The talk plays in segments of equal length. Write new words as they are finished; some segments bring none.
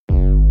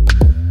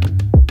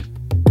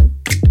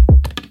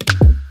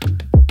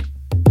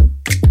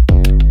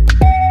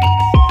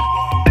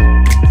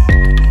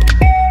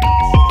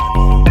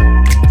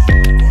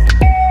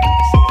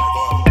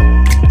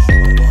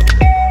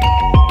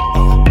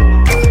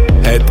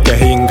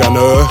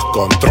õhk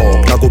on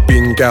troog, nagu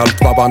pinge alt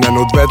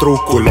vabanenud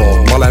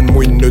vedrukuloom. Ma olen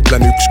munn,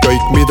 ütlen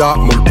ükskõik mida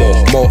mul poh.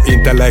 Mo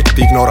intellekt,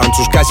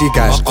 ignorantsus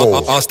käsikäes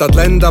koos. Aastad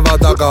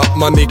lendavad, aga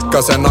ma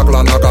nikkasen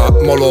naglanaga.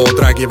 Mo lood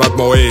räägivad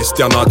mo eest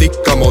ja nad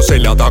ikka mo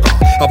selja taga.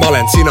 A ma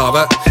olen sina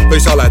vä, või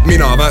sa oled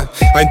mina vä?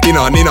 Aint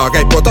nina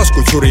käib po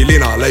taskud suri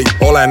lina leid.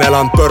 Olen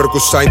elanud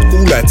põrgus, saint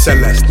kuuled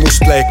sellest.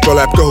 Must leek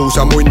põleb kõhus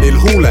ja munnil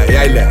huule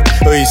jälje.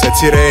 Õised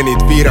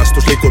sireenid,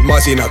 viirastuslikud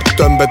masinad,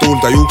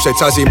 tõmbetuulda juukseid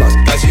sasimas.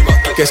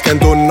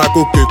 Keskendun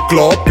nagu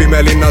kükloo,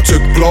 pimelinna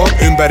tsükloon,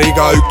 ümber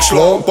iga üks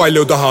loom,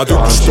 palju tahad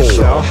üks tool.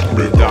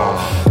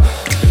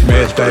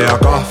 Meelte ja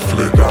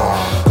kahvliga,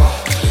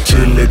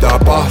 chillida,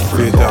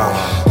 pahvida,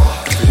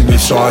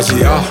 mis su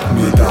asi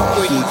ahmida.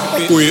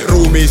 Kui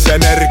ruumis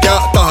energia,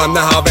 tahan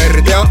näha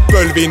verd ja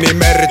pölvini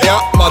merd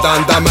ja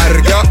madan ta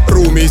märg ja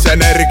ruumis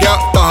energia,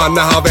 tahan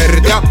näha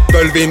verd ja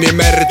pölvini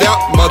merd ja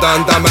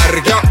madan ta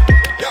märg ja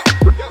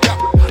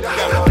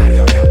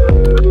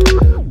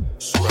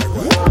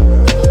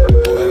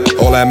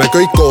oleme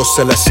kõik koos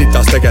selles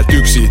sitas tegelt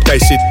üksi.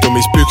 Täis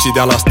sittumispüksid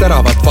jalast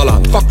teravat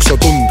valan. Fakso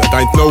tunded,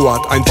 ainult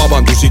nõuad, ainult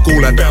vabandusi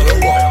kuulen.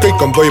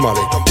 Kõik on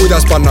võimalik,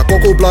 kuidas panna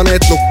kogu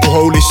planeet lukku.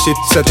 Holy shit,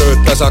 see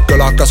töötas,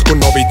 kõlakas kui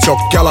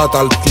novitsokk jalad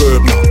alt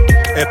lööb.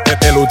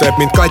 Elu teeb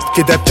mind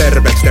katki, teeb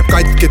terveks, teeb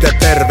katki, teeb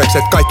terveks,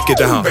 et katki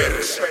teha.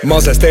 Ma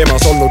sees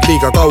teemas olnud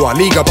liiga kaua,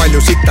 liiga palju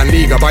sittan,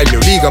 liiga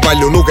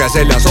palju nuge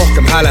seljas,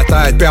 rohkem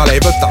hääletajaid peale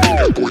ei võta.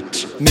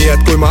 Nii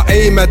et kui ma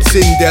eimet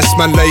sind,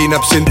 Jesman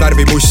leinab sind,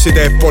 värvimussi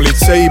teeb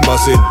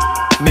politseimasin.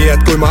 Nii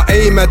et kui ma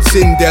eimet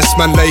sind,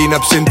 Jesman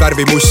leinab sind,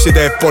 värvimussi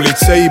teeb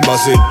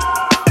politseimasin.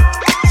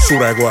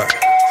 Surekoer,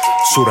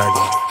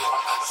 Surekoer.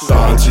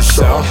 Tahan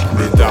sisse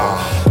ahmida,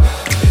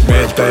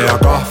 meelte ja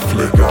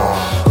kahvliga,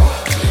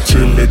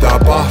 chillida,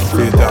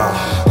 pahvida.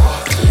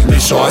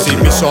 Mis su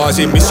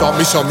asi.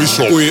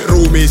 Kui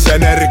ruumis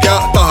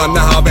energia, tahan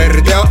näha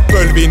verd ja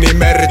pölvini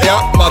merd ja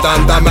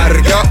madan ta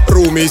märg ja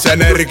ruumis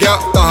energia,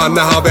 tahan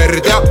näha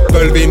verd ja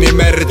pölvini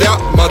merd ja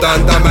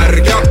madan ta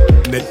märg ja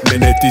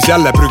netis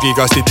jälle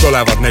prügikastid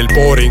põlevad neil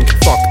booring.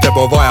 Fakte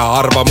po vaja,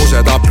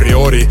 arvamused a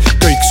priori.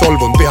 Kõik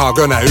solvund,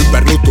 vihakõne,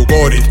 ümber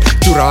nutukoorid.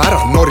 Türa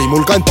ära, nori,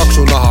 mul kand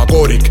paksu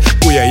nahakoorik.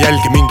 Kui ei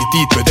jälgi mingi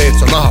tiit või teed,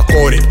 sa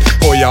nahakoorid.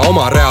 Hoia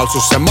oma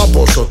reaalsusse, ma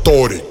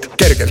posotoorik.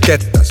 Kergelt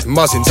kettas,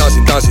 masin,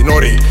 saasin, taasin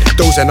ori.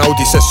 Tõusen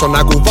audisses on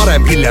nägu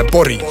varem, hiljem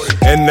pori.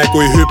 Enne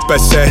kui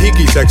hüppesse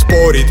higiseks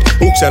poorid.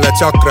 Uksele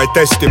tsakraid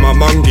testima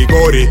mangi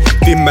koori.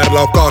 Timmer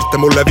laob kaarte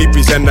mulle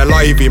vipis enne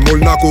laivi. Mul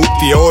nagu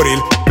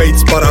diooril,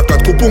 veits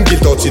parakad kui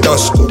pungilt otsi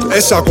taskud.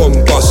 Essa kom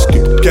paski,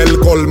 kell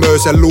 3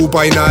 öösel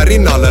luupaina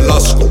rinnale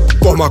lasku.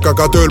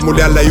 Kohmakaga tööl mul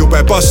jälle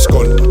jube pask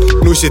on.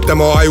 Nussite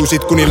mu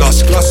ajusid kuni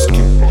laski.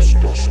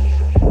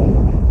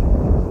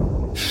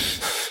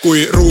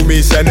 Kui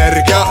ruumis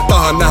energia,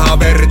 tahan näha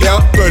verd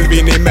ja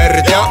pölvini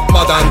merd ja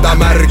madan ta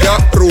märg ja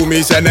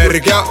ruumis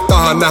energia,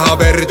 tahan näha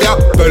verd ja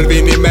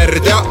pölvini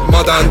merd ja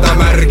madan ta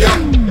märg ja